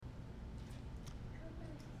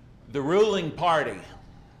The ruling party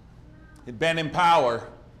had been in power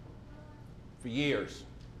for years.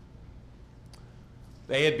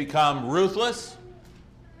 They had become ruthless,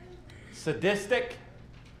 sadistic,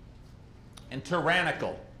 and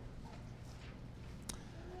tyrannical.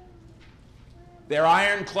 Their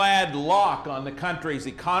ironclad lock on the country's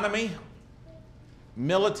economy,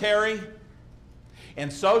 military,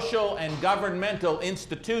 and social and governmental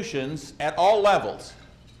institutions at all levels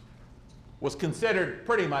was considered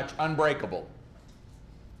pretty much unbreakable.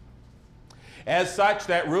 As such,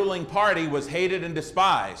 that ruling party was hated and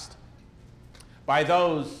despised by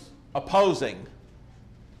those opposing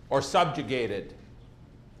or subjugated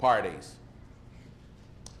parties.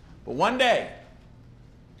 But one day,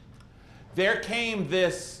 there came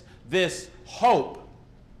this hope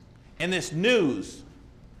and this news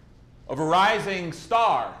of a rising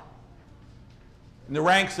star in the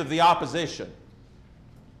ranks of the opposition.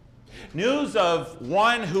 News of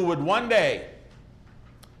one who would one day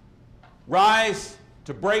rise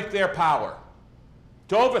to break their power,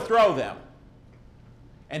 to overthrow them,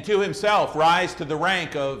 and to himself rise to the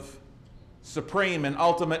rank of supreme and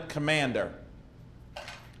ultimate commander.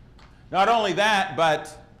 Not only that,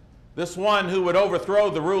 but this one who would overthrow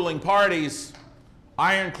the ruling party's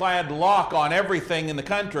ironclad lock on everything in the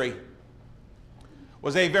country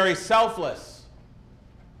was a very selfless,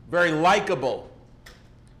 very likable,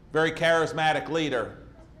 very charismatic leader.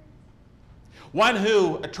 One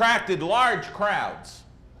who attracted large crowds.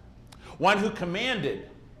 One who commanded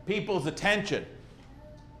people's attention.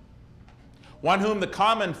 One whom the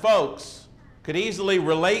common folks could easily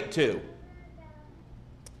relate to.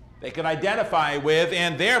 They could identify with,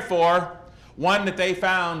 and therefore, one that they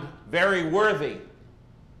found very worthy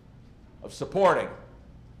of supporting.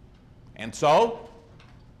 And so,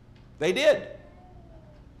 they did.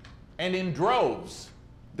 And in droves,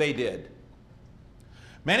 they did.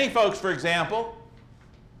 Many folks, for example,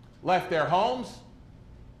 left their homes,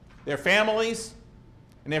 their families,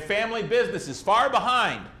 and their family businesses far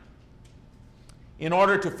behind in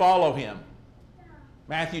order to follow him.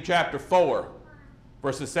 Matthew chapter 4,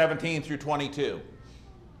 verses 17 through 22.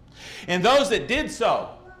 And those that did so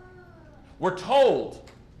were told,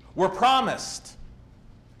 were promised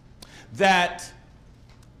that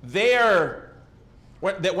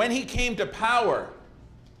when he came to power,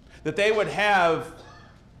 that they would have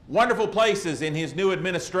wonderful places in his new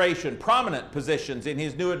administration, prominent positions in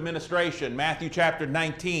his new administration. Matthew chapter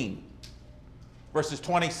 19, verses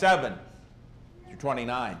 27 through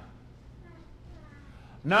 29.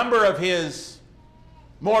 A number of his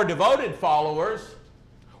more devoted followers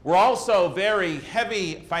were also very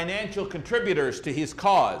heavy financial contributors to his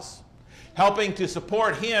cause, helping to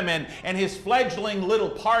support him and his fledgling little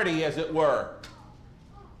party, as it were,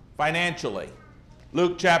 financially.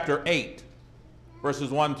 Luke chapter 8,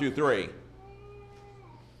 verses 1 through 3.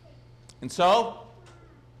 And so,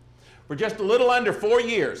 for just a little under 4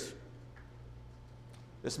 years,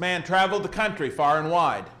 this man traveled the country far and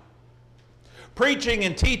wide, preaching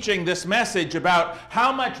and teaching this message about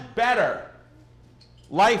how much better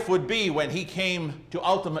life would be when he came to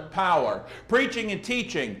ultimate power. Preaching and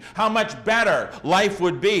teaching how much better life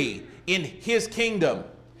would be in his kingdom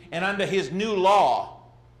and under his new law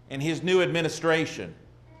and his new administration.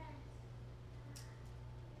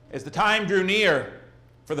 As the time drew near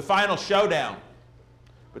for the final showdown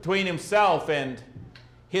between himself and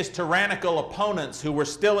his tyrannical opponents who were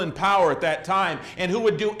still in power at that time and who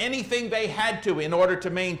would do anything they had to in order to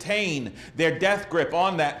maintain their death grip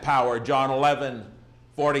on that power, John 11,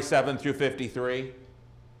 47 through 53.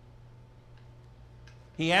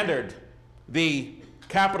 He entered the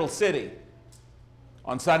capital city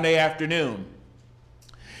on Sunday afternoon.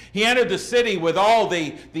 He entered the city with all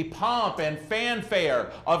the pomp and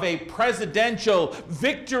fanfare of a presidential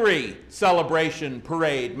victory celebration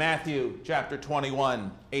parade, Matthew chapter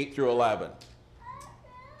 21, 8 through 11. A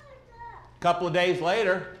couple of days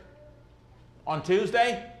later, on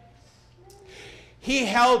Tuesday, he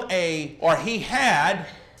had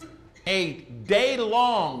a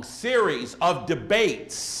day-long series of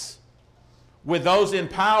debates with those in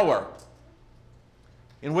power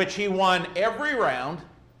in which he won every round,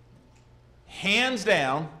 hands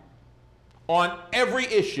down, on every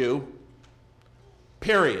issue,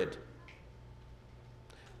 period.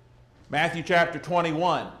 Matthew chapter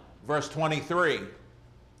 21, verse 23,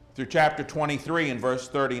 through chapter 23 and verse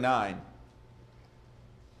 39.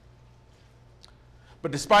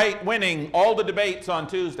 But despite winning all the debates on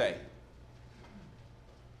Tuesday,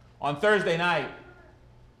 on Thursday night,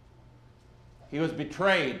 he was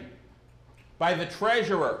betrayed by the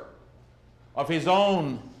treasurer of his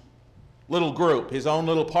own little group, his own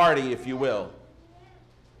little party, if you will.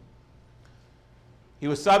 He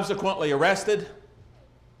was subsequently arrested,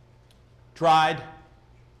 tried,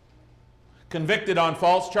 convicted on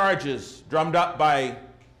false charges, drummed up by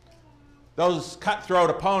those cutthroat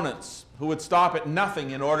opponents who would stop at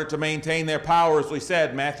nothing in order to maintain their power, as we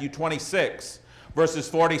said, Matthew 26, verses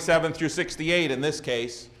 47 through 68 in this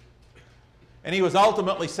case. And he was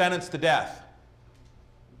ultimately sentenced to death.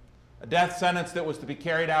 A death sentence that was to be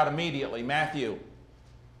carried out immediately, Matthew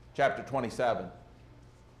chapter 27.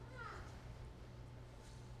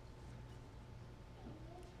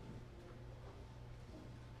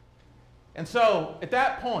 And so, at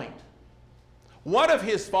that point, what of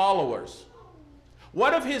his followers?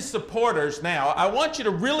 What of his supporters now? I want you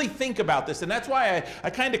to really think about this, and that's why I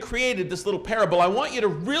kind of created this little parable. I want you to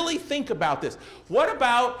really think about this. What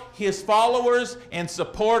about his followers and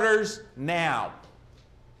supporters now?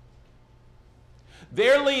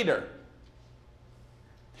 Their leader,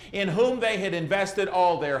 in whom they had invested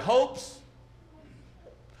all their hopes,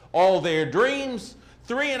 all their dreams,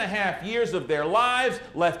 3.5 years of their lives,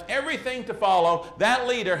 left everything to follow. That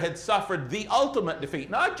leader had suffered the ultimate defeat,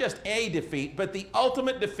 not just a defeat, but the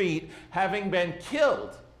ultimate defeat, having been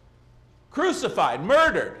killed, crucified,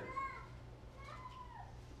 murdered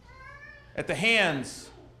at the hands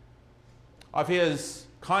of his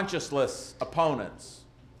conscienceless opponents.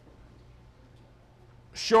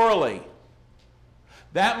 Surely,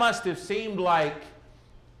 that must have seemed like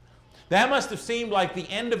the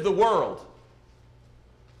end of the world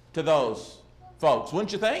to those folks,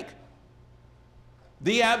 wouldn't you think?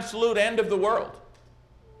 The absolute end of the world.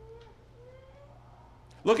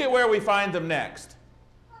 Look at where we find them next.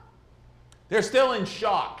 They're still in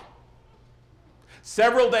shock.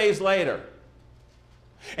 Several days later.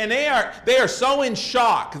 And they are so in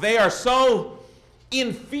shock, they are so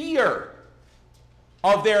in fear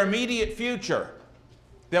of their immediate future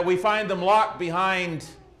that we find them locked behind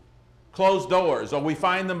closed doors, or we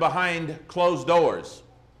find them behind closed doors.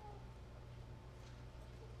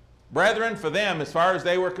 Brethren, for them, as far as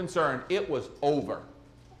they were concerned, it was over.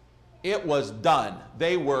 It was done.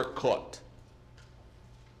 They were cooked.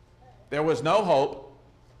 There was no hope.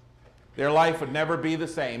 Their life would never be the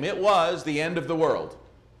same. It was the end of the world.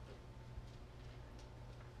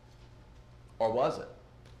 Or was it?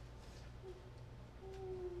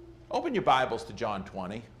 Open your Bibles to John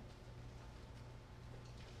 20.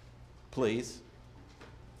 Please.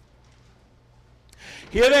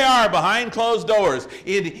 Here they are behind closed doors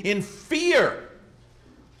in fear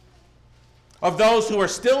of those who are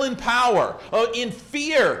still in power, in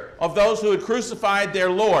fear of those who had crucified their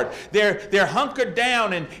Lord. They're hunkered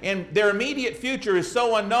down, and their immediate future is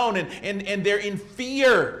so unknown, and they're in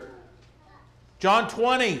fear. John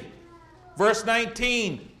 20, verse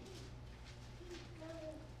 19.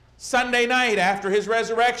 Sunday night after his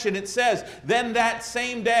resurrection, it says, then that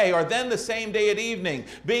same day, or then the same day at evening,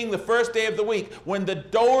 being the first day of the week, when the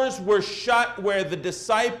doors were shut where the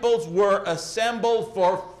disciples were assembled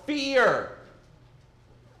for fear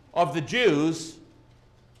of the Jews,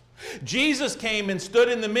 Jesus came and stood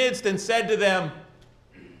in the midst and said to them,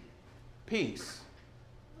 peace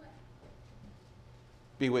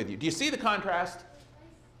be with you. Do you see the contrast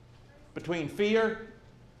between fear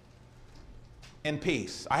and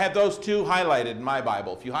peace? I have those two highlighted in my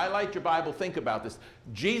Bible. If you highlight your Bible, think about this.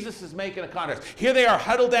 Jesus is making a contrast. Here they are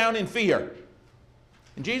huddled down in fear.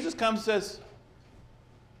 And Jesus comes and says,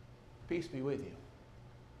 peace be with you.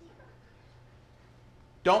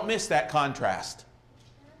 Don't miss that contrast.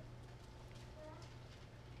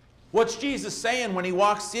 What's Jesus saying when he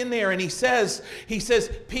walks in there and he says,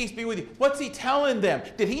 peace be with you? What's he telling them?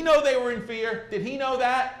 Did he know they were in fear? Did he know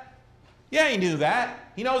that? Yeah, he knew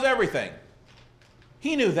that. He knows everything.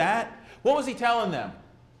 He knew that. What was he telling them?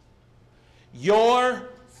 Your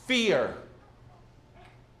fear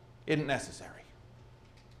isn't necessary.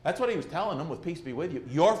 That's what he was telling them with peace be with you.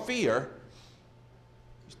 Your fear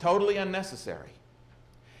is totally unnecessary.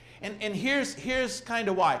 And here's kind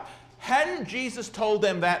of why. Hadn't Jesus told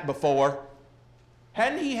them that before?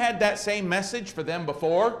 Hadn't he had that same message for them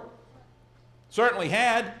before? Certainly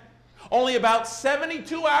had. Only about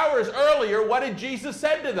 72 hours earlier, what did Jesus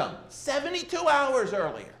say to them? 72 hours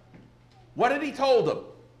earlier. What did he told them?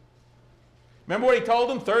 Remember what he told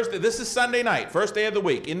them? Thursday, this is Sunday night, first day of the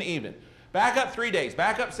week, in the evening. Back up 3 days,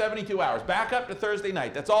 back up 72 hours, back up to Thursday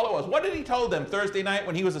night. That's all it was. What did he told them Thursday night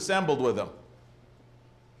when he was assembled with them?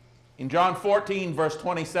 In John 14, verse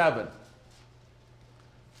 27.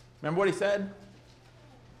 Remember what he said?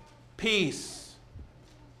 Peace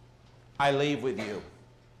I leave with you.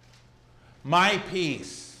 My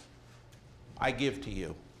peace I give to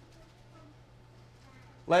you.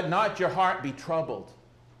 Let not your heart be troubled,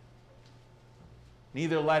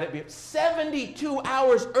 neither let it be. 72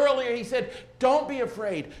 hours earlier, he said, don't be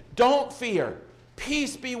afraid, don't fear,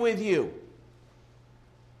 peace be with you.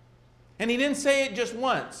 And he didn't say it just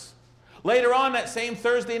once. Later on that same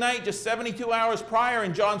Thursday night, just 72 hours prior,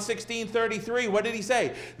 in John 16:33, what did he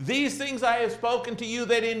say? These things I have spoken to you,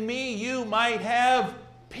 that in me you might have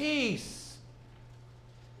peace.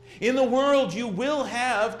 In the world you will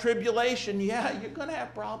have tribulation. Yeah, you're going to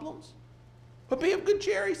have problems. But be of good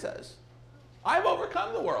cheer, he says. I've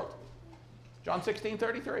overcome the world. John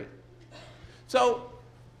 16:33. So,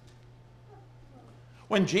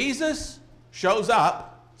 when Jesus shows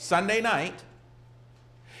up Sunday night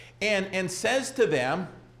and says to them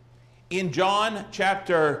in John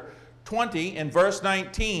chapter 20 and verse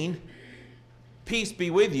 19, peace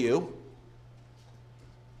be with you,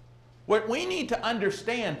 what we need to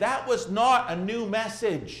understand, that was not a new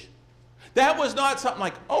message. That was not something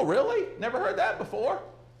like, oh, really? Never heard that before?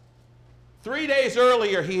 3 days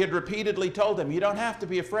earlier, he had repeatedly told them, you don't have to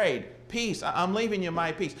be afraid. Peace, I'm leaving you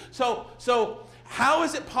my peace. So how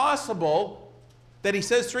is it possible that he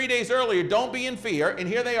says 3 days earlier, don't be in fear, and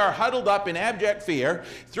here they are huddled up in abject fear.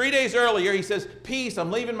 3 days earlier, he says, peace,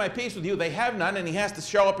 I'm leaving my peace with you. They have none, and he has to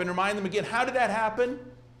show up and remind them again. How did that happen?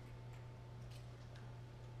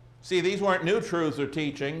 See, these weren't new truths or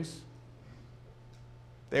teachings.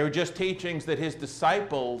 They were just teachings that his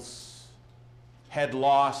disciples had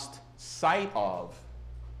lost sight of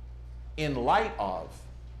in light of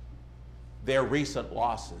their recent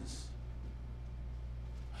losses.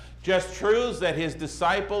 Just truths that his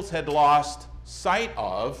disciples had lost sight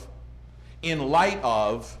of in light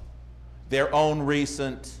of their own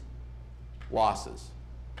recent losses.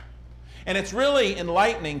 And it's really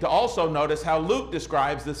enlightening to also notice how Luke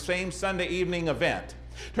describes the same Sunday evening event.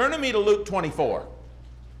 Turn with me to Luke 24.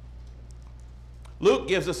 Luke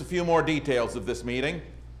gives us a few more details of this meeting.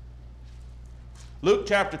 Luke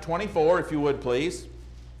chapter 24, if you would please.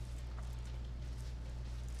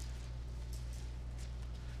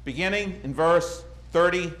 Beginning in verse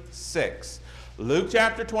 36. Luke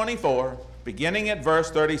chapter 24, beginning at verse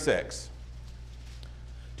 36.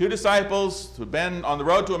 Two disciples who'd been on the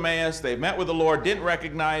road to Emmaus, they met with the Lord, didn't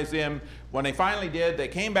recognize him. When they finally did, they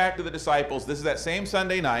came back to the disciples. This is that same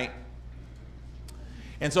Sunday night.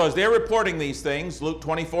 And so as they're reporting these things, Luke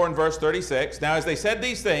 24 and verse 36, now as they said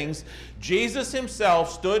these things, Jesus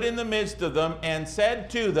himself stood in the midst of them and said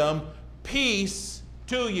to them, peace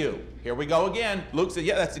to you. Here we go again. Luke said,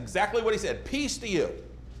 yeah, that's exactly what he said. Peace to you.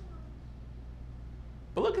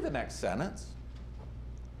 But look at the next sentence.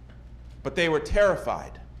 But they were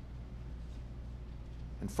terrified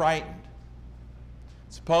and frightened.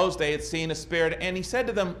 Suppose they had seen a spirit. And he said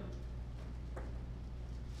to them,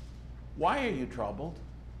 why are you troubled?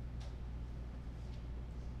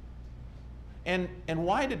 And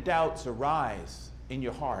why do doubts arise in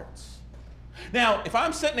your hearts? Now, if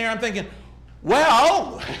I'm sitting there, I'm thinking,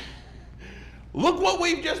 well, look what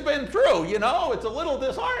we've just been through. You know, it's a little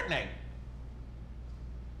disheartening.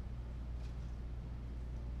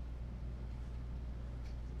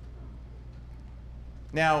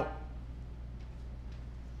 Now,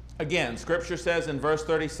 again, Scripture says in verse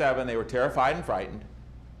 37, they were terrified and frightened.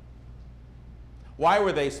 Why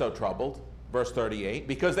were they so troubled? Verse 38.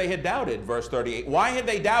 Because they had doubted. Verse 38. Why had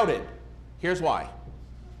they doubted? Here's why.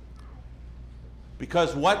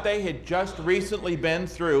 Because what they had just recently been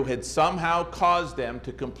through had somehow caused them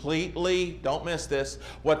to completely, don't miss this,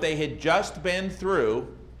 what they had just been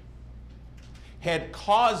through had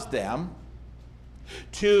caused them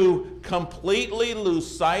to completely lose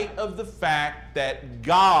sight of the fact that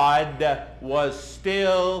God was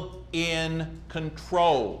still in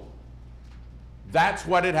control. That's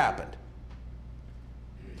what had happened.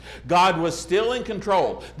 God was still in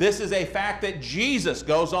control. This is a fact that Jesus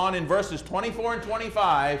goes on in verses 24 and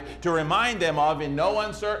 25 to remind them of in no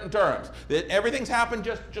uncertain terms. That everything's happened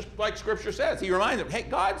just like Scripture says. He reminds them, hey,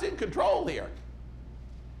 God's in control here.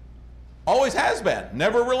 Always has been.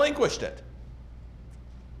 Never relinquished it.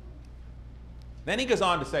 Then he goes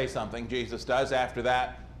on to say something, Jesus does, after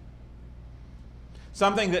that.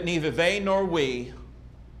 Something that neither they nor we,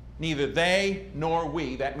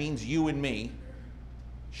 that means you and me,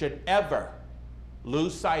 should ever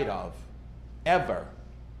lose sight of, ever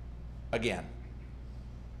again.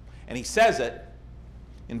 And he says it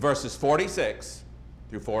in verses 46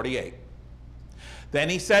 through 48. Then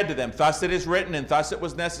he said to them, thus it is written, and thus it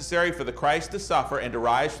was necessary for the Christ to suffer and to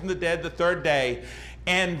rise from the dead the third day,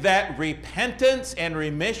 and that repentance and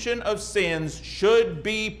remission of sins should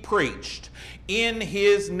be preached in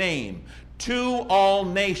his name to all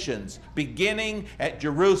nations, beginning at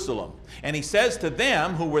Jerusalem. And he says to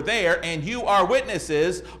them who were there, and you are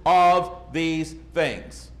witnesses of these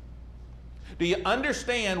things. Do you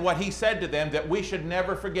understand what he said to them that we should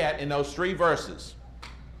never forget in those 3 verses?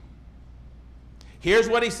 Here's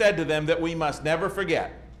what he said to them that we must never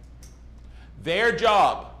forget. Their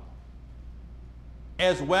job,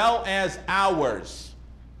 as well as ours,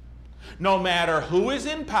 no matter who is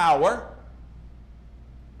in power,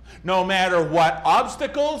 no matter what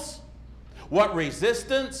obstacles, what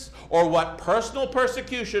resistance, or what personal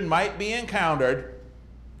persecution might be encountered,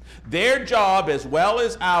 their job, as well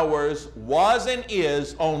as ours, was and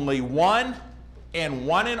is only one and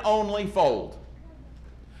only fold.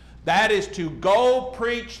 That is to go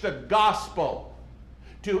preach the gospel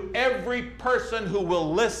to every person who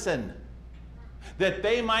will listen, that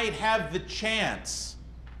they might have the chance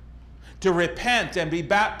to repent and be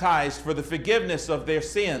baptized for the forgiveness of their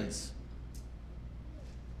sins,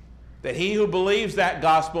 that he who believes that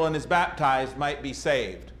gospel and is baptized might be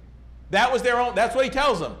saved. That was their own, that's what he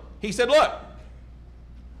tells them. He said, look,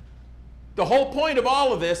 the whole point of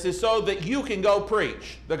all of this is so that you can go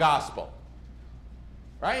preach the gospel.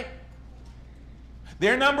 Right?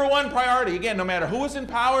 Their number one priority, again, no matter who is in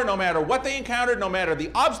power, no matter what they encountered, no matter the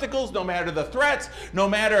obstacles, no matter the threats, no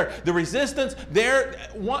matter the resistance,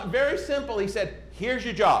 very simple, he said, here's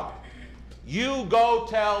your job. You go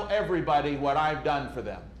tell everybody what I've done for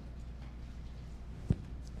them.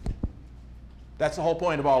 That's the whole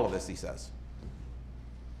point of all of this, he says.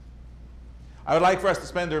 I would like for us to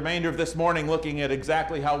spend the remainder of this morning looking at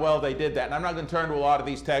exactly how well they did that. And I'm not going to turn to a lot of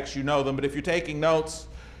these texts, you know them, but if you're taking notes,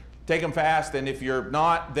 take them fast, and if you're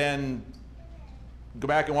not, then go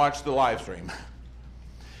back and watch the live stream.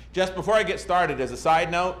 Just before I get started, as a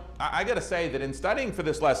side note, I got to say that in studying for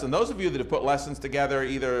this lesson, those of you that have put lessons together,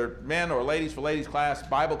 either men or ladies for ladies class,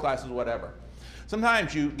 Bible classes, whatever,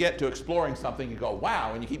 sometimes you get to exploring something, you go,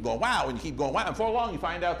 wow, and you keep going, wow, and you keep going, wow, and before long you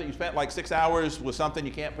find out that you spent like 6 hours with something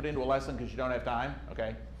you can't put into a lesson because you don't have time,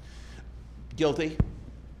 okay? Guilty.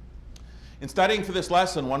 In studying for this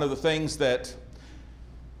lesson, one of the things that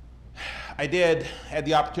I had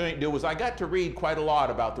the opportunity to do was I got to read quite a lot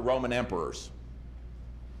about the Roman emperors.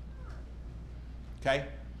 Okay?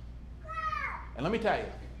 And let me tell you,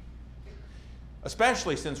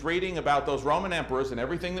 especially since reading about those Roman emperors and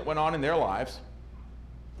everything that went on in their lives,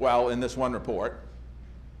 well, in this one report,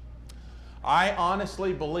 I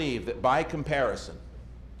honestly believe that by comparison,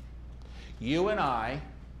 you and I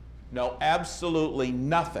know absolutely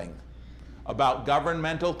nothing about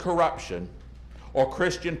governmental corruption or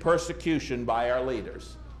Christian persecution by our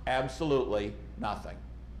leaders. Absolutely nothing.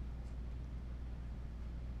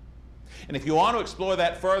 And if you want to explore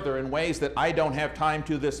that further in ways that I don't have time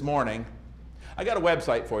to this morning, I got a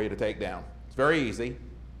website for you to take down. It's very easy.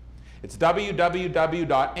 It's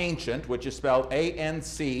www.ancient, which is spelled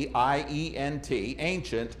A-N-C-I-E-N-T,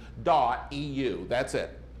 ancient.eu. That's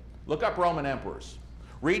it. Look up Roman emperors.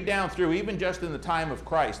 Read down through, even just in the time of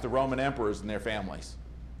Christ, the Roman emperors and their families.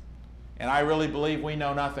 And I really believe we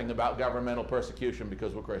know nothing about governmental persecution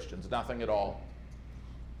because we're Christians. Nothing at all.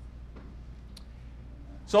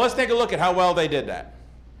 So let's take a look at how well they did that.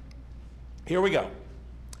 Here we go.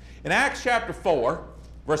 In Acts chapter 4,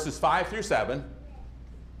 verses 5 through 7,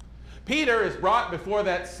 Peter is brought before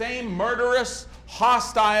that same murderous,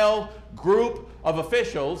 hostile group of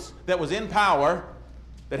officials that was in power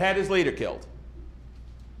that had his leader killed.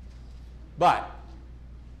 But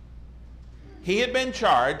he had been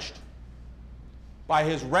charged by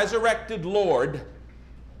his resurrected Lord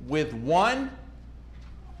with one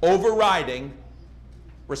overriding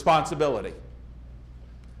responsibility.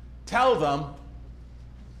 Tell them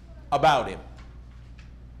about him.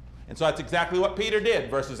 And so that's exactly what Peter did,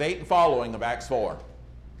 verses 8 and following of Acts 4.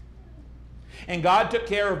 And God took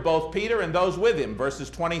care of both Peter and those with him, verses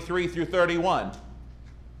 23 through 31.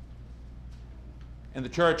 And the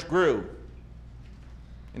church grew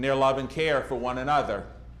in their love and care for one another.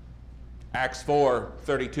 Acts 4,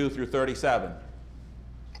 32 through 37.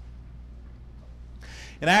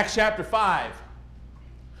 In Acts chapter 5,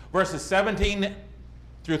 verses 17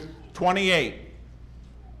 through 28,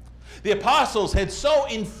 the apostles had so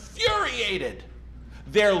infuriated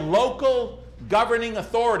their local governing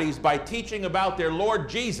authorities by teaching about their Lord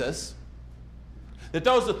Jesus that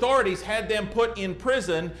those authorities had them put in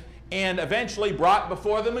prison and eventually brought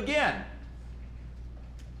before them again.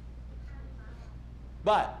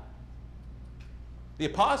 But the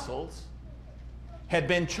apostles had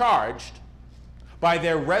been charged by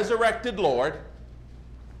their resurrected Lord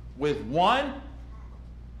with one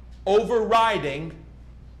overriding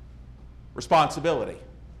responsibility.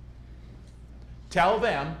 Tell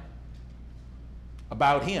them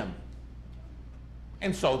about him.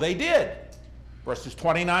 And so they did. Verses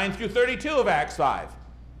 29 through 32 of Acts 5.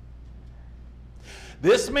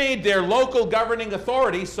 This made their local governing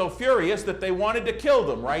authorities so furious that they wanted to kill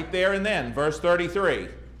them right there and then. Verse 33.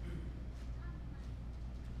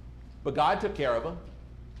 But God took care of them.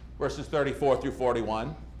 Verses 34 through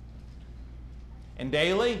 41. And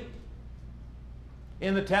daily,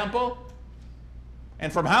 in the temple,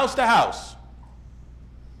 and from house to house,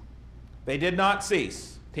 they did not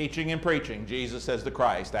cease teaching and preaching Jesus as the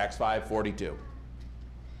Christ. Acts 5:42.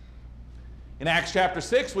 In Acts chapter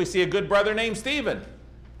 6, we see a good brother named Stephen.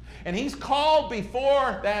 And he's called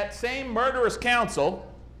before that same murderous council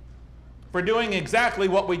for doing exactly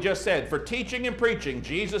what we just said, for teaching and preaching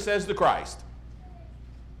Jesus as the Christ.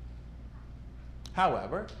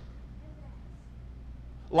 However,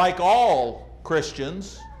 like all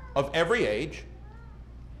Christians of every age,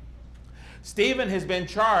 Stephen has been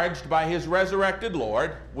charged by his resurrected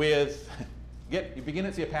Lord with, you begin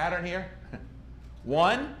to see a pattern here?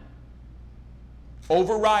 One,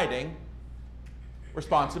 overriding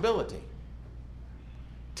responsibility.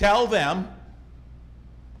 Tell them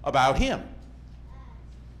about him.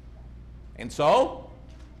 And so,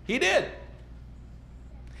 he did.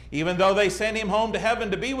 Even though they sent him home to heaven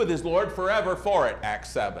to be with his Lord forever for it, Acts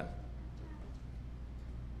 7.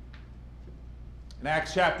 In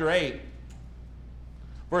Acts chapter 8,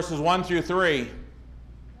 verses 1 through 3,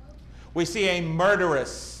 we see a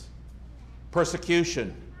murderous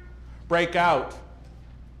persecution break out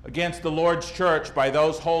against the Lord's church by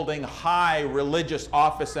those holding high religious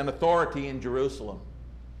office and authority in Jerusalem.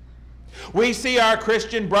 We see our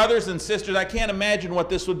Christian brothers and sisters, I can't imagine what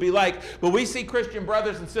this would be like, but we see Christian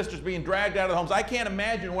brothers and sisters being dragged out of homes. I can't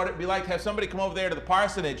imagine what it would be like to have somebody come over there to the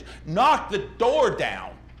parsonage, knock the door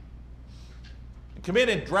down, and come in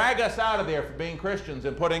and drag us out of there for being Christians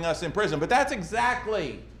and putting us in prison. But that's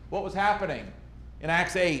exactly what was happening in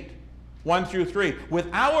Acts 8. 1 through 3, with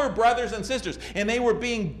our brothers and sisters. And they were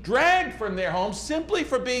being dragged from their homes simply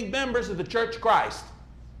for being members of the Church of Christ.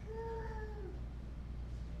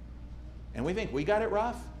 And we think we got it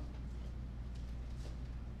rough?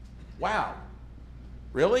 Wow.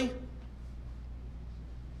 Really?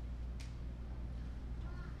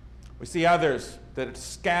 We see others that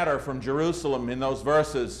scatter from Jerusalem in those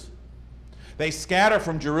verses. They scatter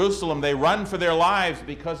from Jerusalem. They run for their lives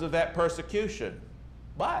because of that persecution.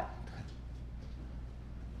 But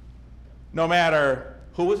no matter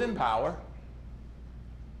who was in power,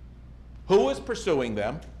 who was pursuing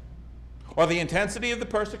them, or the intensity of the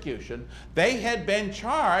persecution, they had been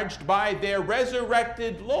charged by their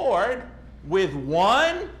resurrected Lord with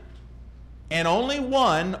one and only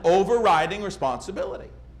one overriding responsibility.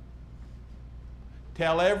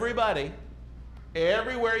 Tell everybody,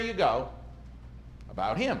 everywhere you go,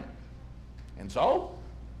 about him. And so,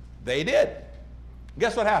 they did.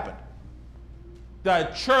 Guess what happened? The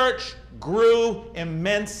church grew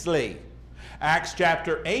immensely. Acts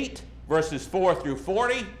chapter 8, verses 4 through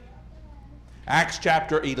 40. Acts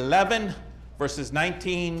chapter 11, verses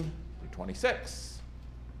 19 through 26.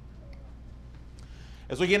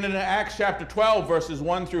 As we get into Acts chapter 12, verses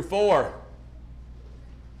 1 through 4,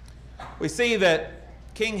 we see that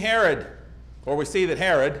Herod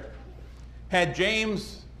had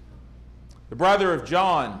James, the brother of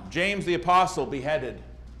John, James the apostle, beheaded.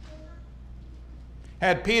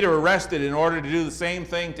 Had Peter arrested in order to do the same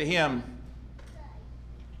thing to him.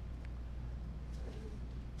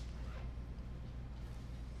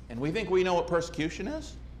 And we think we know what persecution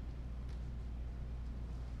is?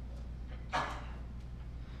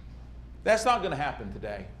 That's not going to happen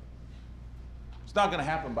today. It's not going to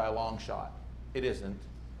happen by a long shot. It isn't.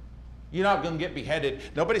 You're not going to get beheaded.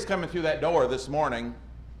 Nobody's coming through that door this morning,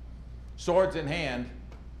 swords in hand,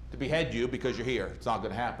 to behead you because you're here. It's not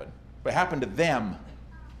going to happen. But it happened to them.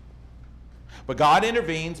 But God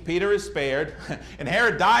intervenes, Peter is spared, and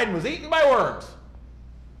Herod died and was eaten by worms.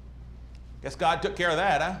 Guess God took care of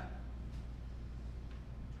that, huh?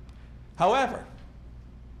 However,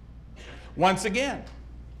 once again,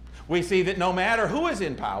 we see that no matter who is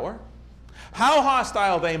in power, how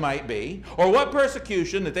hostile they might be, or what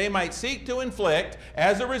persecution that they might seek to inflict,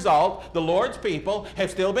 as a result, the Lord's people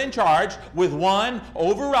have still been charged with one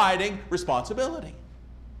overriding responsibility.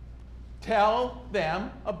 Tell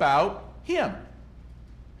them about him.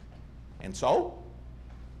 And so,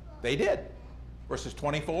 they did. Verses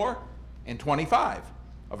 24 and 25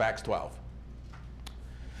 of Acts 12.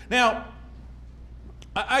 Now,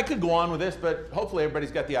 I could go on with this, but hopefully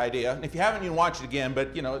everybody's got the idea. And if you haven't, you can watch it again,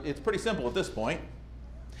 but it's pretty simple at this point.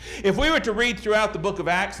 If we were to read throughout the book of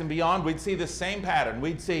Acts and beyond, we'd see this same pattern.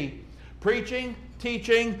 We'd see Preaching,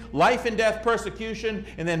 teaching, life and death persecution,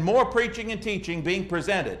 and then more preaching and teaching being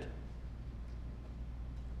presented.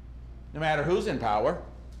 No matter who's in power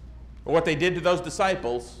or what they did to those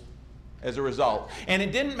disciples as a result. And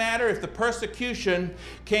it didn't matter if the persecution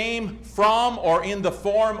came from or in the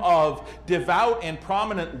form of devout and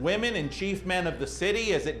prominent women and chief men of the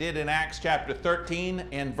city, as it did in Acts chapter 13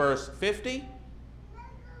 and verse 50.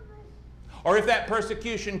 Or if that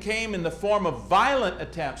persecution came in the form of violent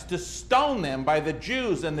attempts to stone them by the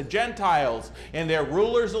Jews and the Gentiles and their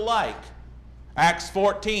rulers alike. Acts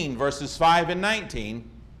 14 verses 5 and 19.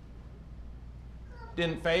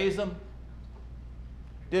 Didn't faze them.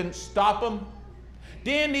 Didn't stop them,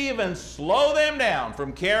 didn't even slow them down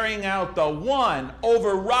from carrying out the one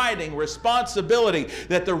overriding responsibility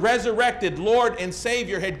that the resurrected Lord and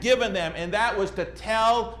Savior had given them, and that was to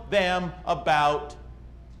tell them about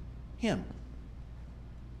Him.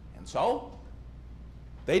 And so,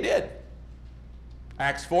 they did.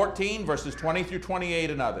 Acts 14, verses 20 through 28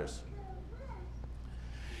 and others.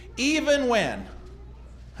 Even when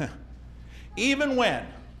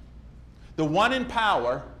the one in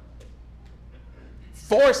power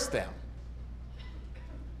forced them,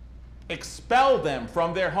 expelled them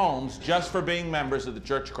from their homes just for being members of the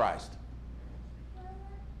Church of Christ.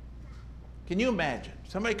 Can you imagine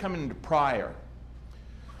somebody coming into Pryor,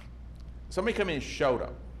 somebody coming into Shoto,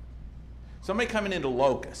 somebody coming into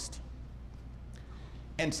Locust,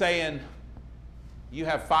 and saying, you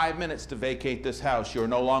have 5 minutes to vacate this house, you're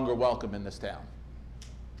no longer welcome in this town.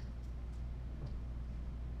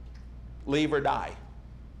 Leave or die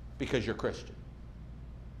because you're Christian.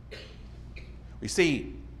 We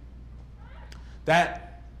see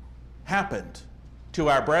that happened to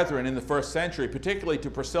our brethren in the first century, particularly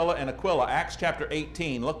to Priscilla and Aquila. Acts chapter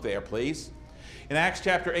 18, look there please. In Acts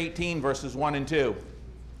chapter 18 verses 1 and 2.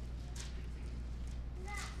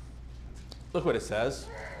 Look what it says.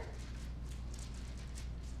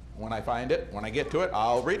 When I find it, when I get to it,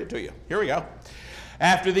 I'll read it to you. Here we go.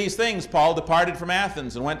 After these things, Paul departed from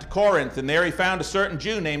Athens and went to Corinth, and there he found a certain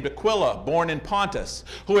Jew named Aquila, born in Pontus,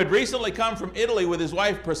 who had recently come from Italy with his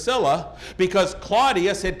wife Priscilla, because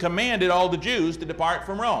Claudius had commanded all the Jews to depart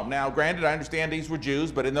from Rome. Now, granted, I understand these were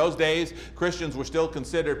Jews, but in those days, Christians were still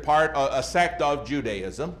considered a sect of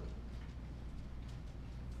Judaism.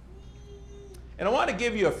 And I want to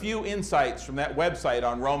give you a few insights from that website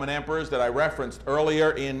on Roman emperors that I referenced earlier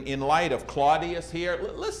in light of Claudius here.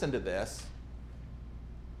 Listen to this.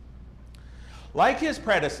 Like his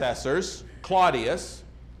predecessors, Claudius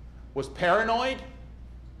was paranoid,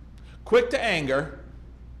 quick to anger,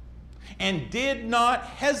 and did not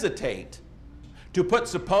hesitate to put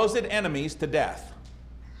supposed enemies to death.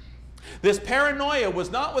 This paranoia was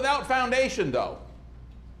not without foundation, though.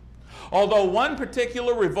 Although one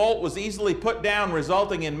particular revolt was easily put down,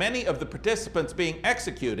 resulting in many of the participants being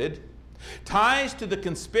executed, ties to the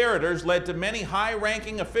conspirators led to many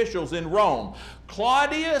high-ranking officials in Rome.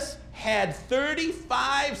 Claudius had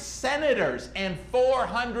 35 senators and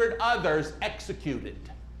 400 others executed.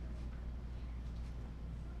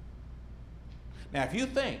 Now, if you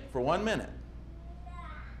think for 1 minute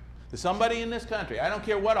that somebody in this country, I don't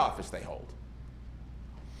care what office they hold,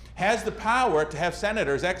 has the power to have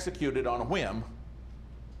senators executed on a whim,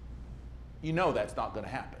 you know that's not going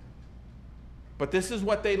to happen. But this is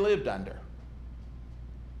what they lived under.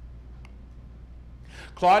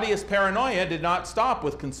 Claudius' paranoia did not stop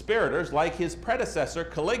with conspirators. Like his predecessor,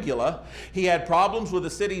 Caligula, he had problems with the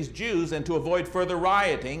city's Jews, and to avoid further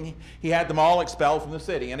rioting, he had them all expelled from the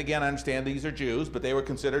city. And again, I understand these are Jews, but they were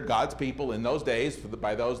considered God's people in those days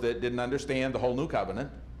by those that didn't understand the whole new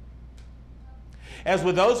covenant. As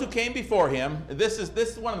with those who came before him, this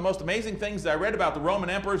is one of the most amazing things that I read about the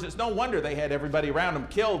Roman emperors. It's no wonder they had everybody around them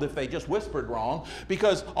killed if they just whispered wrong,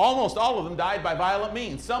 because almost all of them died by violent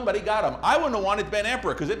means. Somebody got them. I wouldn't have wanted to be an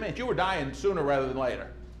emperor, because it meant you were dying sooner rather than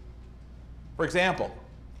later. For example,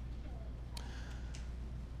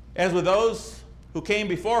 as with those who came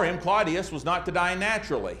before him, Claudius was not to die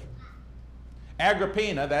naturally.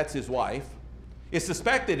 Agrippina, that's his wife, is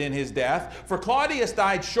suspected in his death, for Claudius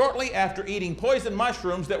died shortly after eating poison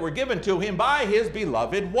mushrooms that were given to him by his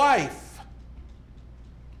beloved wife.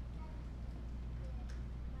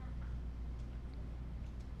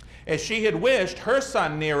 As she had wished, her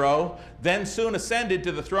son Nero then soon ascended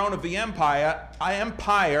to the throne of the empire,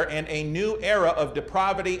 and a new era of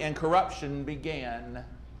depravity and corruption began.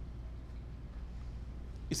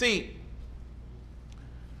 You see,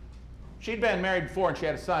 she'd been married before, and she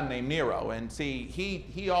had a son named Nero, and see,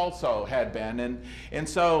 he also had been, and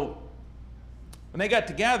so when they got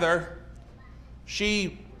together,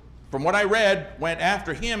 she from what I read, went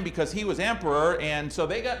after him because he was emperor, and so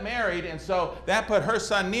they got married, and so that put her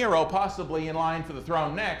son Nero possibly in line for the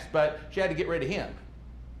throne next, but she had to get rid of him.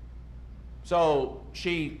 So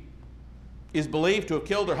she is believed to have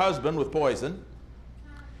killed her husband with poison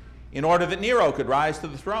in order that Nero could rise to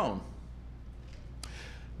the throne.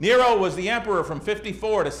 Nero was the emperor from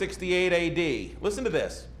 54 to 68 AD. Listen to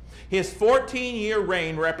this. His 14-year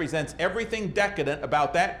reign represents everything decadent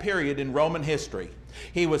about that period in Roman history.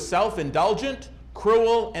 He was self-indulgent,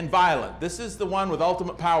 cruel, and violent. This is the one with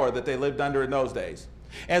ultimate power that they lived under in those days.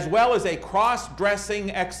 As well as a cross-dressing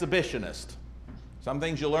exhibitionist. Some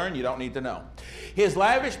things you learn you don't need to know. His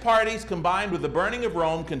lavish parties combined with the burning of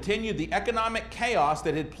Rome continued the economic chaos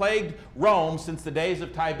that had plagued Rome since the days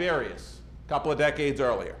of Tiberius, a couple of decades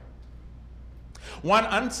earlier. One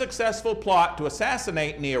unsuccessful plot to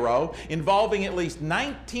assassinate Nero, involving at least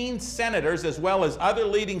 19 senators as well as other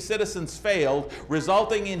leading citizens, failed,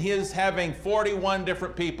 resulting in his having 41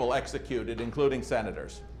 different people executed, including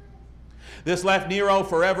senators. This left Nero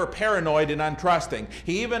forever paranoid and untrusting.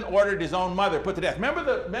 He even ordered his own mother put to death.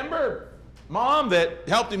 Remember mom that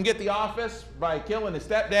helped him get the office by killing his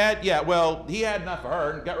stepdad? Yeah, well, he had enough of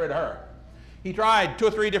her and got rid of her. He tried 2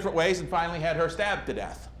 or 3 different ways and finally had her stabbed to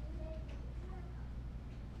death.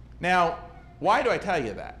 Now, why do I tell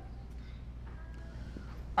you that?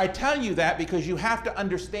 I tell you that because you have to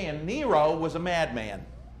understand Nero was a madman.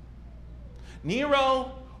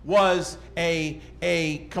 Nero was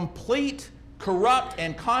a complete, corrupt,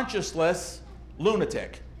 and conscienceless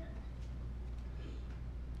lunatic.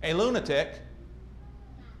 A lunatic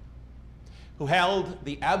who held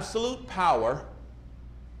the absolute power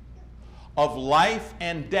of life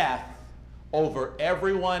and death over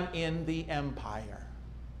everyone in the empire.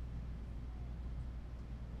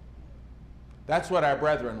 That's what our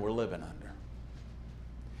brethren were living under.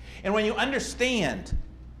 And when you understand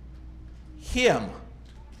him,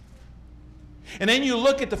 and then you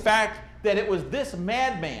look at the fact that it was this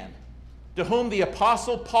madman to whom the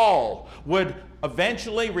Apostle Paul would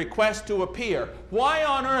eventually request to appear. Why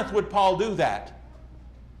on earth would Paul do that?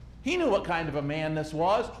 He knew what kind of a man this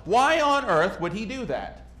was. Why on earth would he do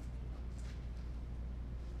that?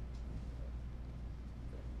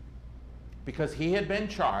 Because he had been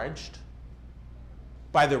charged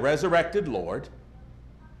by the resurrected Lord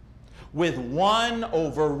with one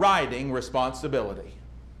overriding responsibility: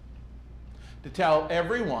 to tell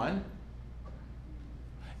everyone,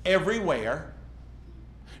 everywhere,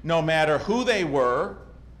 no matter who they were,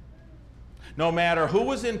 no matter who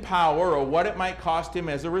was in power or what it might cost him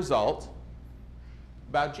as a result,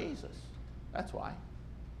 about Jesus. That's why.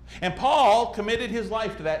 And Paul committed his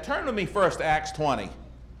life to that. Turn with me first to Acts 20.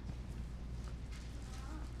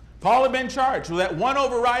 Paul had been charged with that one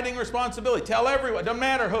overriding responsibility. Tell everyone, doesn't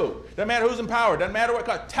matter who, doesn't matter who's in power, doesn't matter what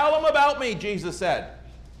cost. Tell them about me, Jesus said.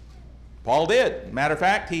 Paul did. Matter of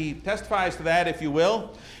fact, he testifies to that, if you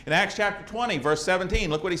will, in Acts chapter 20, verse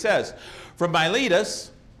 17. Look what he says. From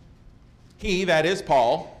Miletus, he, that is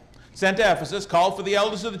Paul, sent to Ephesus, called for the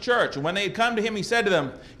elders of the church. And when they had come to him, he said to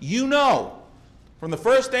them, "You know, from the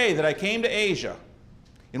first day that I came to Asia,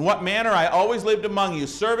 in what manner I always lived among you,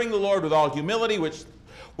 serving the Lord with all humility,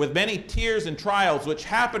 with many tears and trials, which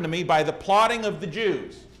happened to me by the plotting of the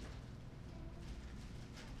Jews."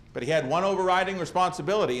 But he had one overriding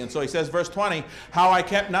responsibility, and so he says, verse 20, "How I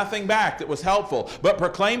kept nothing back that was helpful, but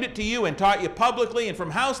proclaimed it to you and taught you publicly and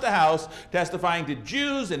from house to house, testifying to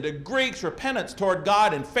Jews and to Greeks repentance toward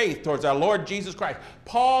God and faith towards our Lord Jesus Christ."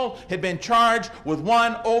 Paul had been charged with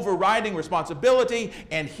one overriding responsibility,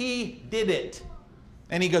 and he did it.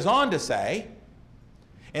 And he goes on to say,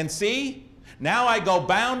 "And see, now I go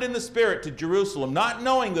bound in the Spirit to Jerusalem, not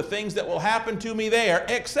knowing the things that will happen to me there,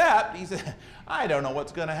 except," he said, "I don't know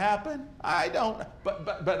what's going to happen. I don't,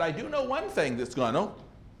 but I do know one thing that's going to.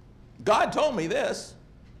 God told me this.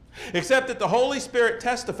 Except that the Holy Spirit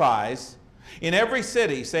testifies in every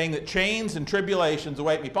city, saying that chains and tribulations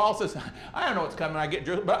await me." Paul says, "I don't know what's coming when I get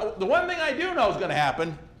Jerusalem, but the one thing I do know is going to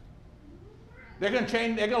happen. They're going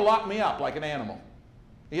to lock me up like an animal."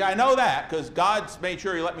 Yeah, I know that because God's made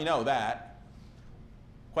sure he let me know that.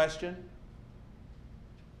 Question?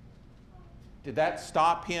 Did that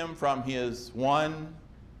stop him from his one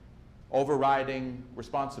overriding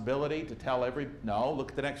responsibility to tell No,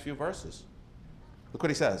 look at the next few verses. Look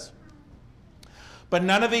what he says. "But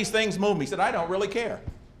none of these things move me." He said, "I don't really care.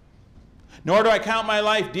 Nor do I count my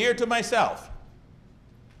life dear to myself,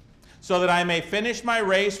 so so that I may finish my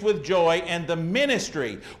race with joy and the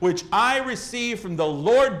ministry which I received from the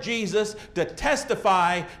Lord Jesus to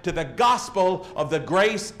testify to the gospel of the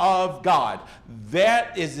grace of God.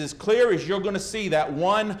 That is as clear as you're going to see that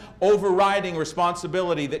one overriding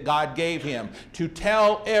responsibility that God gave him, to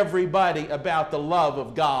tell everybody about the love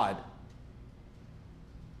of God.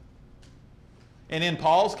 And in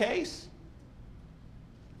Paul's case,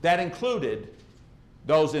 that included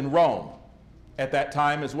those in Rome at that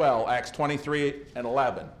time as well, Acts 23 and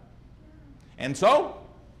 11. And so,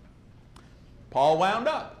 Paul wound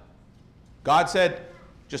up. God said,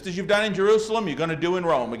 just as you've done in Jerusalem, you're going to do in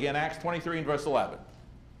Rome. Again, Acts 23 and verse 11.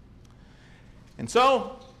 And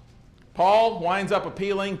so, Paul winds up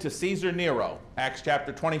appealing to Caesar Nero, Acts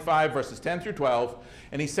chapter 25, verses 10 through 12,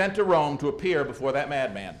 and he's sent to Rome to appear before that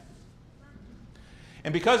madman.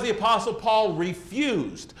 And because the Apostle Paul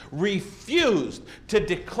refused to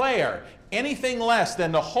declare anything less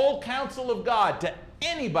than the whole counsel of God to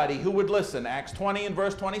anybody who would listen, Acts 20 and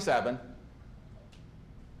verse 27,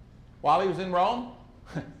 while he was in Rome,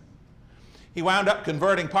 he wound up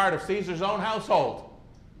converting part of Caesar's own household.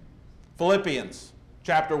 Philippians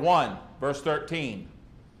chapter 1, verse 13,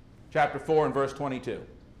 chapter 4 and verse 22.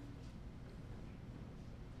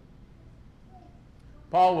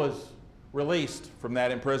 Paul was released from that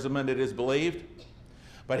imprisonment, it is believed,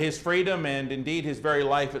 but his freedom and indeed his very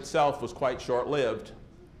life itself was quite short-lived.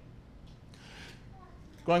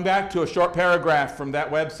 Going back to a short paragraph from that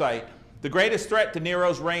website, the greatest threat to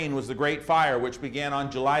Nero's reign was the Great Fire, which began on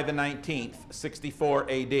July the 19th, 64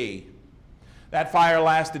 AD. That fire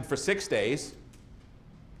lasted for 6 days.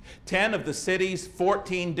 10 of the city's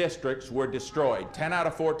 14 districts were destroyed, 10 out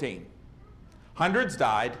of 14. Hundreds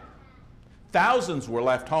died, thousands were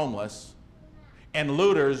left homeless, and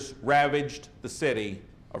looters ravaged the city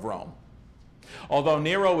of Rome. Although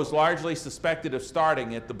Nero was largely suspected of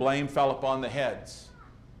starting it, the blame fell upon the heads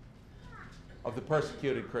of the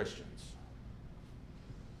persecuted Christians.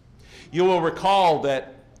 You will recall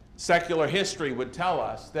that secular history would tell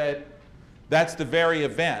us that that's the very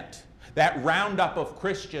event, that roundup of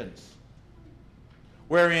Christians,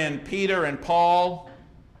 wherein Peter and Paul,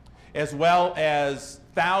 as well as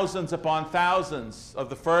thousands upon thousands of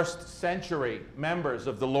the first century members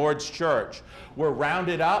of the Lord's church, were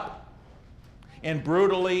rounded up and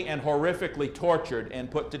brutally and horrifically tortured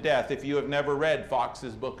and put to death. If you have never read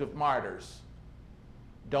Fox's Book of Martyrs,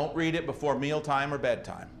 don't read it before mealtime or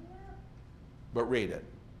bedtime, but read it.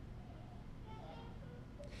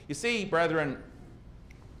 You see, brethren,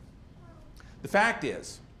 the fact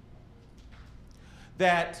is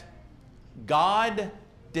that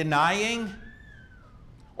God-denying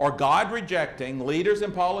or God-rejecting leaders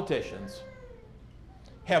and politicians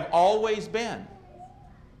have always been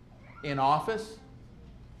in office,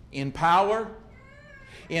 in power,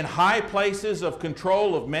 in high places of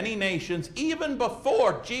control of many nations, even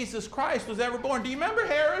before Jesus Christ was ever born. Do you remember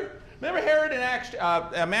Herod? Remember Herod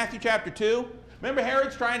in Matthew chapter 2? Remember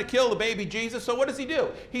Herod's trying to kill the baby Jesus? So what does he do?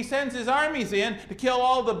 He sends his armies in to kill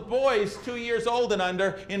all the boys 2 years old and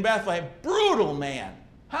under in Bethlehem. Brutal man.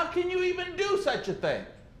 How can you even do such a thing?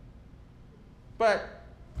 But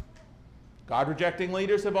God-rejecting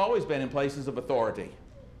leaders have always been in places of authority.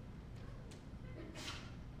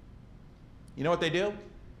 You know what they do?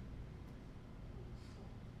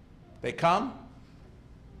 They come,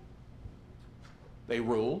 they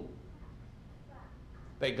rule,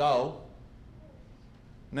 they go,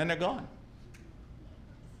 and then they're gone.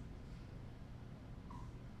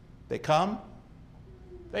 They come,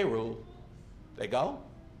 they rule, they go,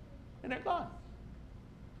 and they're gone.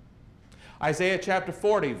 Isaiah chapter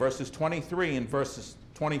 40, verses 23 and verses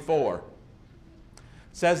 24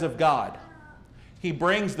 says of God, He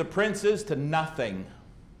brings the princes to nothing.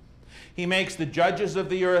 He makes the judges of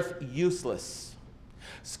the earth useless.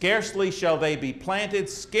 Scarcely shall they be planted,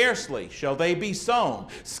 scarcely shall they be sown,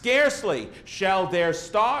 scarcely shall their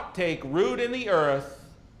stalk take root in the earth,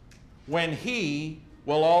 when He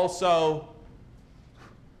will also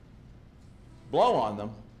blow on them,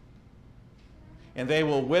 and they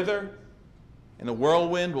will wither, and the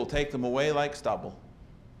whirlwind will take them away like stubble.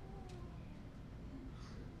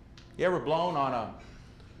 You ever blown on a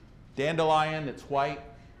dandelion that's white?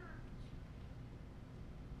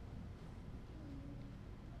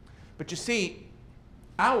 But you see,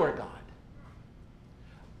 our God,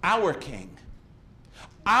 our King,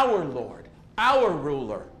 our Lord, our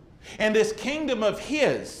ruler, and this kingdom of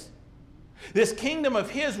His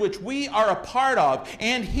which we are a part of,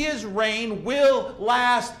 and His reign will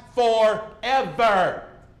last forever.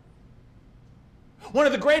 One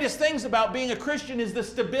of the greatest things about being a Christian is the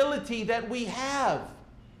stability that we have.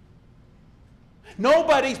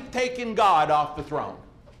 Nobody's taken God off the throne.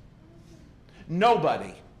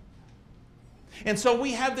 Nobody. And so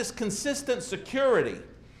we have this consistent security.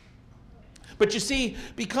 But you see,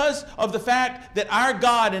 because of the fact that our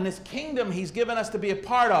God and His kingdom He's given us to be a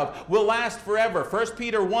part of will last forever. 1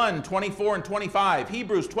 Peter 1, 24 and 25.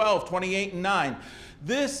 Hebrews 12, 28 and 9.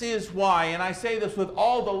 This is why, and I say this with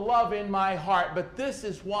all the love in my heart, but this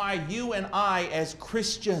is why you and I as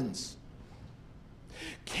Christians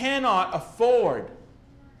cannot afford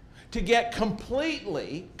to get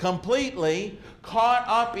completely caught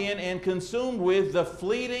up in and consumed with the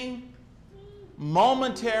fleeting,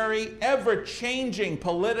 momentary, ever-changing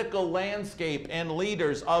political landscape and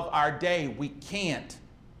leaders of our day. We can't.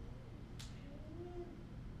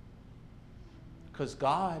 Because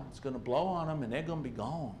God's going to blow on them and they're going to be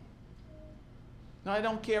gone. Now, I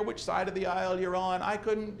don't care which side of the aisle you're on. I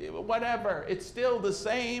couldn't, whatever. It's still the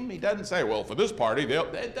same. He doesn't say, well, for this party,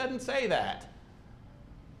 it doesn't say that.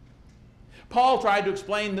 Paul tried to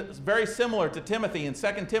explain this very similar to Timothy in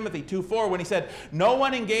 2 Timothy 2:4 when he said, no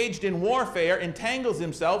one engaged in warfare entangles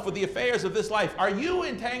himself with the affairs of this life. Are you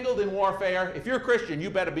entangled in warfare? If you're a Christian, you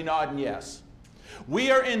better be nodding yes.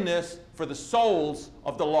 We are in this for the souls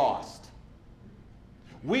of the lost.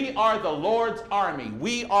 We are the Lord's army.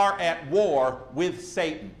 We are at war with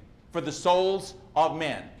Satan for the souls of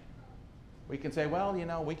men. We can say, well,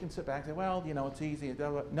 we can sit back and say, well, it's easy.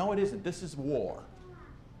 No, it isn't. This is war.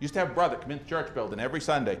 Used to have a brother come in the church building every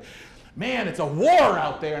Sunday. Man, it's a war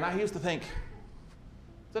out there. And I used to think,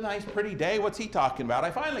 it's a nice, pretty day. What's he talking about?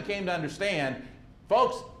 I finally came to understand,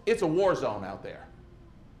 folks, it's a war zone out there.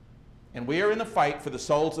 And we are in the fight for the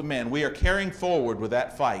souls of men. We are carrying forward with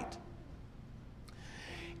that fight.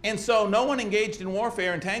 And so no one engaged in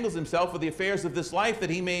warfare entangles himself with the affairs of this life that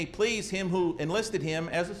he may please him who enlisted him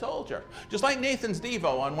as a soldier. Just like Nathan's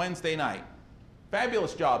Devo on Wednesday night.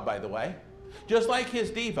 Fabulous job, by the way. Just like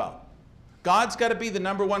his Devo. God's got to be the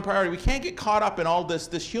number one priority. We can't get caught up in all this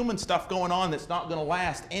human stuff going on that's not going to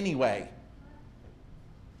last anyway.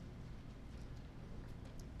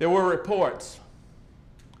 There were reports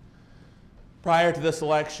prior to this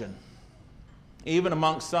election, even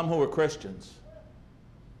amongst some who were Christians,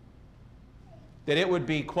 that it would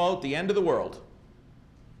be, quote, the end of the world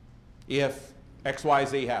if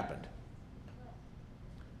XYZ happened.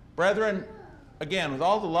 Brethren, again, with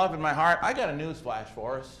all the love in my heart, I got a news flash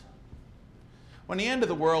for us. When the end of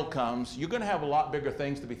the world comes, you're going to have a lot bigger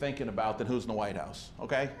things to be thinking about than who's in the White House,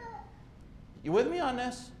 okay? You with me on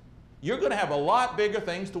this? You're going to have a lot bigger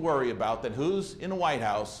things to worry about than who's in the White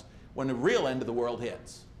House when the real end of the world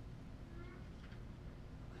hits.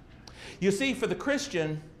 You see, for the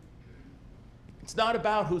Christian, it's not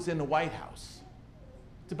about who's in the White House.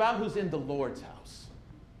 It's about who's in the Lord's house.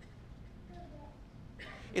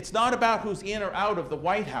 It's not about who's in or out of the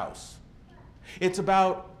White House. It's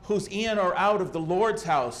about who's in or out of the Lord's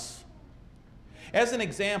house. As an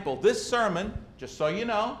example, this sermon, just so you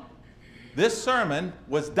know, this sermon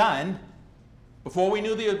was done before we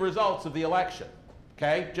knew the results of the election.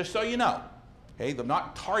 Okay? Just so you know. Okay? I'm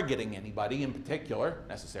not targeting anybody in particular,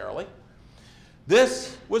 necessarily.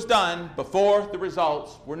 This was done before the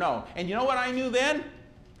results were known. And you know what I knew then?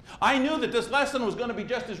 I knew that this lesson was going to be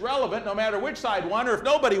just as relevant no matter which side won, or if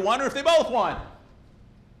nobody won, or if they both won.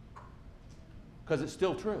 Because it's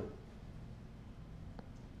still true.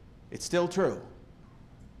 It's still true.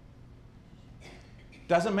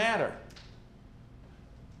 Doesn't matter.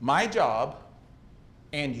 My job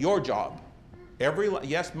and your job.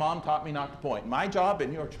 Yes, Mom taught me not to point. My job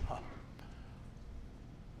and your job.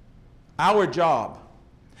 Our job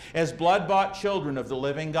as blood-bought children of the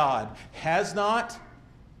living God has not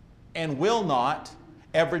and will not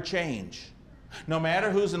ever change. No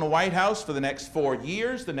matter who's in the White House for the next 4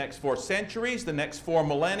 years, the next 4 centuries, the next 4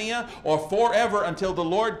 millennia, or forever until the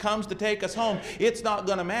Lord comes to take us home, it's not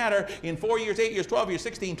going to matter in 4 years, 8 years, 12 years,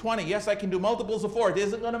 16, 20. Yes, I can do multiples of 4. It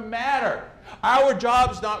isn't going to matter. Our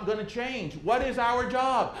job's not going to change. What is our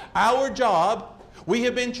job? Our job, we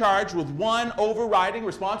have been charged with one overriding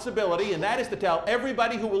responsibility, and that is to tell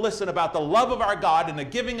everybody who will listen about the love of our God and the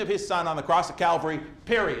giving of His Son on the cross of Calvary,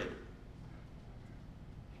 period.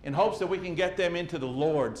 In hopes that we can get them into the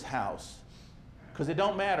Lord's house. Because it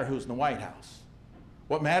don't matter who's in the White House.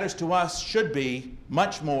 What matters to us should be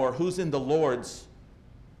much more who's in the Lord's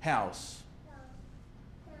house.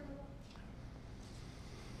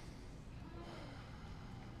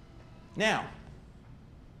 Now,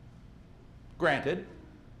 granted,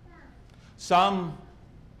 some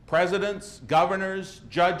presidents, governors,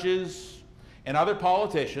 judges, and other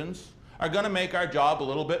politicians are going to make our job a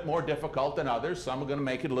little bit more difficult than others. Some are going to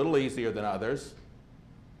make it a little easier than others.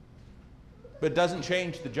 But it doesn't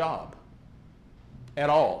change the job. at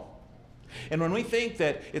all. And when we think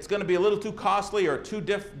that it's going to be a little too costly or too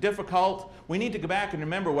difficult, we need to go back and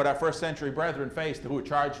remember what our first century brethren faced who were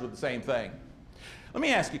charged with the same thing. Let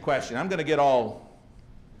me ask you a question. I'm going to get all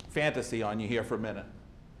fantasy on you here for a minute.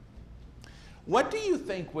 What do you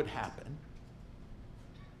think would happen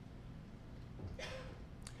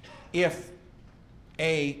if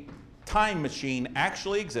a time machine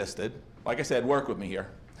actually existed? Like I said, work with me here.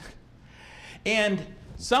 And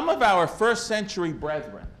some of our first century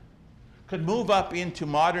brethren could move up into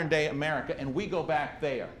modern day America, and we go back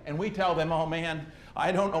there and we tell them, oh man,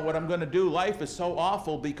 I don't know what I'm going to do. Life is so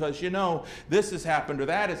awful because, you know, this has happened or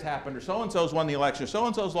that has happened or so-and-so's won the election or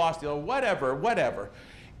so-and-so's lost the, or whatever.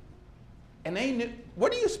 And they knew,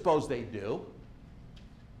 what do you suppose they'd do?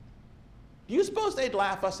 Do you suppose they'd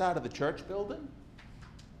laugh us out of the church building?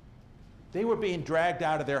 They were being dragged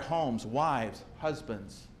out of their homes, wives,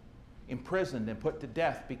 husbands, imprisoned and put to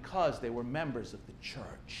death because they were members of the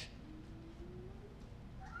church.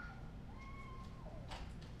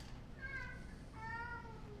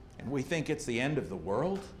 And we think it's the end of the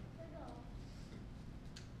world?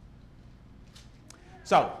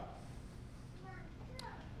 So,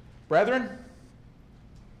 brethren,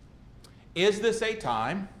 is this a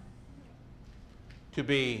time to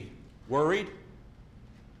be worried,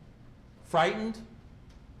 frightened,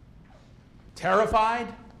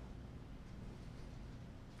 terrified,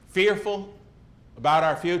 fearful about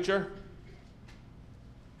our future?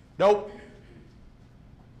 Nope.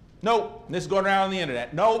 Nope. This is going around on the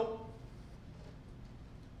internet. Nope.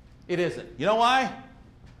 It isn't. You know why?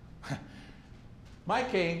 My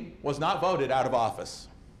king was not voted out of office.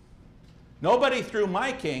 Nobody threw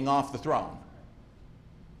my king off the throne.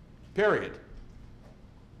 Period.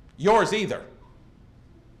 Yours either.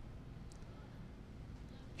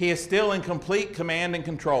 He is still in complete command and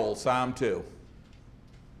control, Psalm 2.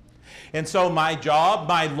 And so my job,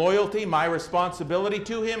 my loyalty, my responsibility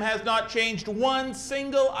to him has not changed one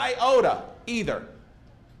single iota either.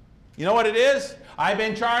 You know what it is? I've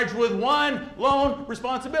been charged with one lone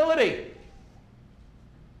responsibility.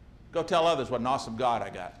 Go tell others what an awesome God I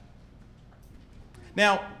got.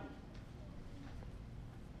 Now,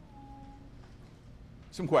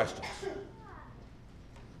 some questions.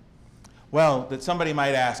 Well, that somebody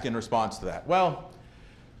might ask in response to that. Well,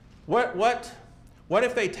 what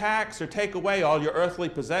if they tax or take away all your earthly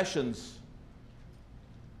possessions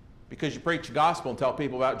because you preach the gospel and tell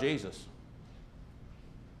people about Jesus?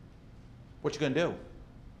 What you going to do?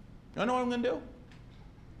 You know what I'm going to do?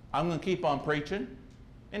 I'm going to keep on preaching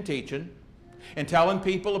and teaching and telling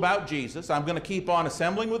people about Jesus. I'm going to keep on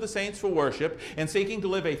assembling with the saints for worship and seeking to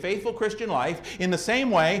live a faithful Christian life in the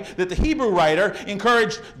same way that the Hebrew writer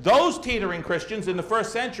encouraged those teetering Christians in the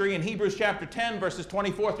first century in Hebrews chapter 10, verses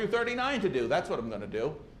 24 through 39 to do. That's what I'm going to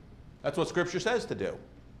do. That's what Scripture says to do.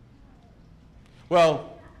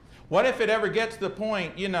 Well, what if it ever gets to the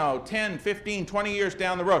point, 10, 15, 20 years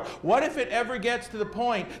down the road? What if it ever gets to the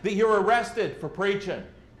point that you're arrested for preaching?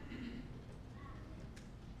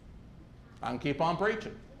 I'm going to keep on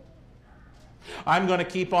preaching. I'm going to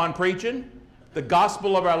keep on preaching the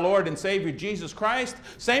gospel of our Lord and Savior Jesus Christ,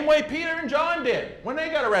 same way Peter and John did when they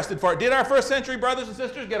got arrested for it. Did our first century brothers and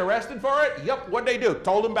sisters get arrested for it? Yep. What'd they do?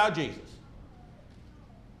 Told them about Jesus.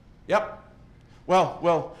 Yep.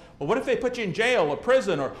 Well, what if they put you in jail or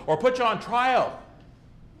prison or put you on trial?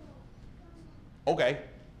 Okay.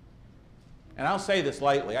 And I'll say this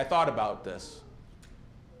lightly. I thought about this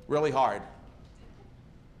really hard.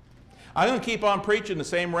 I'm going to keep on preaching the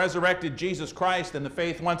same resurrected Jesus Christ and the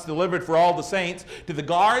faith once delivered for all the saints, to the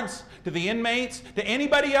guards, to the inmates, to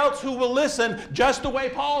anybody else who will listen just the way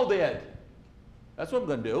Paul did. That's what I'm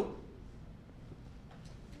going to do.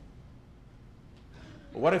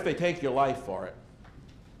 But what if they take your life for it?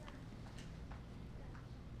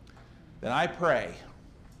 Then I pray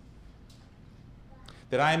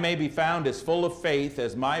that I may be found as full of faith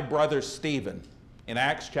as my brother Stephen in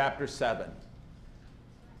Acts chapter 7.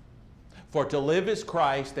 For to live is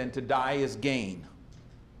Christ, and to die is gain.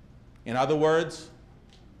 In other words,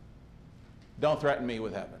 don't threaten me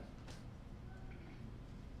with heaven.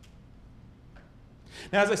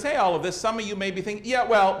 Now, as I say all of this, some of you may be thinking, yeah,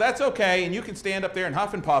 well, that's okay, and you can stand up there and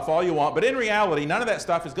huff and puff all you want, but in reality, none of that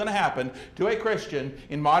stuff is going to happen to a Christian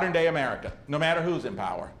in modern-day America, no matter who's in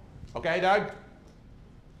power. Okay, Doug?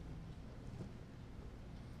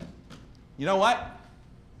 You know what?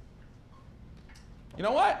 You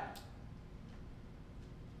know what?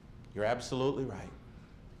 You're absolutely right.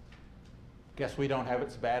 Guess we don't have it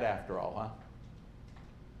so bad after all, huh?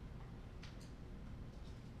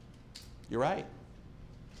 You're right.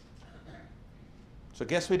 So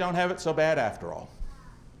guess we don't have it so bad after all.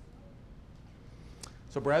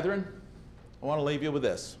 So, brethren, I want to leave you with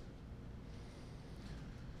this.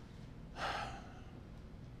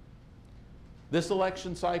 This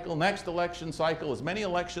election cycle, next election cycle, as many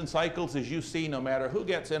election cycles as you see, no matter who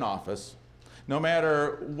gets in office, no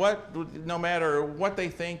matter what they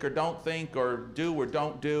think or don't think or do or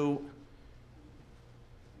don't do,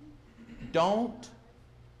 don't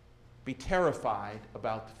be terrified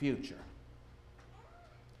about the future.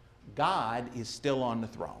 God is still on the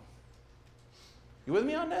throne. You with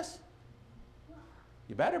me on this?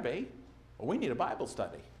 You better be, or we need a Bible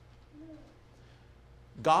study.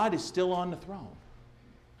 God is still on the throne.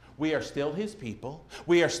 We are still His people.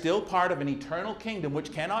 We are still part of an eternal kingdom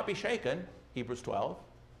which cannot be shaken, Hebrews 12.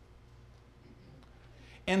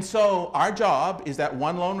 And so our job is that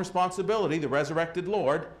one lone responsibility the resurrected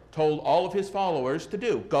Lord told all of His followers to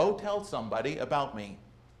do. Go tell somebody about me.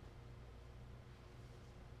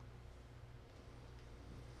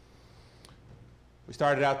 We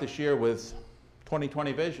started out this year with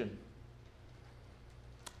 2020 vision,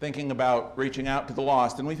 thinking about reaching out to the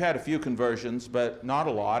lost. And we've had a few conversions, but not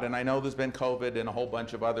a lot. And I know there's been COVID and a whole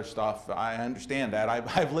bunch of other stuff. I understand that.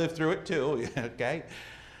 I've lived through it too, okay?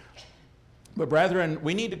 But brethren,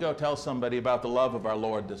 we need to go tell somebody about the love of our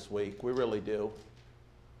Lord this week. We really do.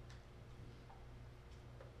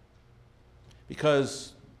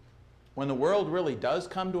 Because when the world really does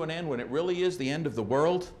come to an end, when it really is the end of the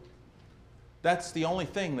world, that's the only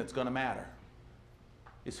thing that's going to matter,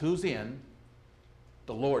 is who's in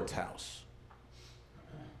the Lord's house.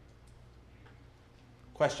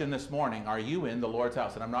 Question this morning, are you in the Lord's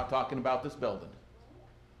house? And I'm not talking about this building.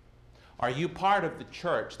 Are you part of the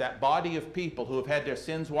church, that body of people who have had their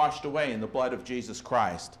sins washed away in the blood of Jesus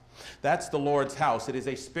Christ? That's the Lord's house. It is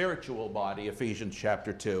a spiritual body, Ephesians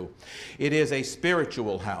chapter 2. It is a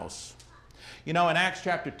spiritual house. You know, in Acts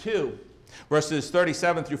chapter 2, verses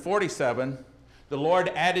 37 through 47, the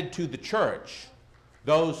Lord added to the church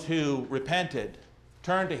those who repented,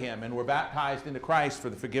 turned to Him, and were baptized into Christ for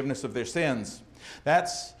the forgiveness of their sins.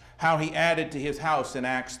 That's how He added to His house in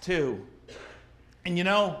Acts 2. And you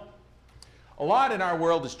know, a lot in our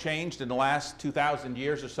world has changed in the last 2,000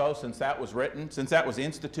 years or so since that was written, since that was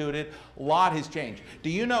instituted. A lot has changed. Do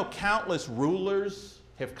you know countless rulers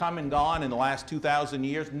have come and gone in the last 2,000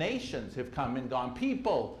 years? Nations have come and gone.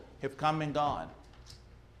 People have come and gone.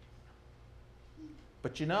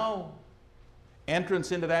 But you know,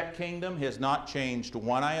 entrance into that kingdom has not changed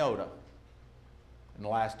one iota in the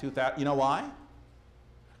last 2,000. You know why?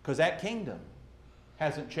 Because that kingdom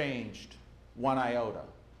hasn't changed one iota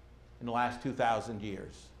in the last 2,000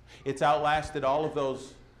 years. It's outlasted all of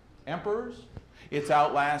those emperors. It's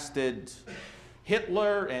outlasted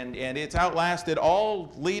Hitler, and it's outlasted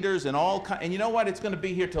all leaders and all. And you know what? It's going to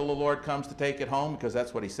be here till the Lord comes to take it home, because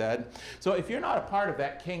that's what He said. So if you're not a part of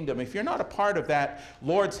that kingdom, if you're not a part of that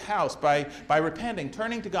Lord's house, by repenting,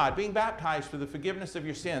 turning to God, being baptized for the forgiveness of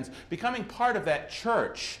your sins, becoming part of that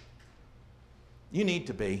church, you need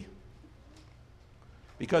to be.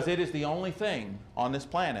 Because it is the only thing on this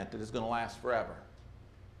planet that is going to last forever.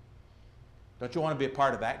 Don't you want to be a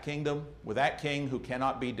part of that kingdom with that king who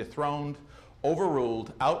cannot be dethroned,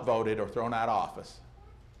 overruled, outvoted, or thrown out of office?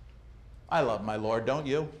 I love my Lord, don't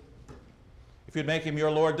you? If you'd make Him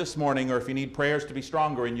your Lord this morning, or if you need prayers to be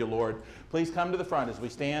stronger in your Lord, please come to the front as we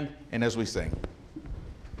stand and as we sing.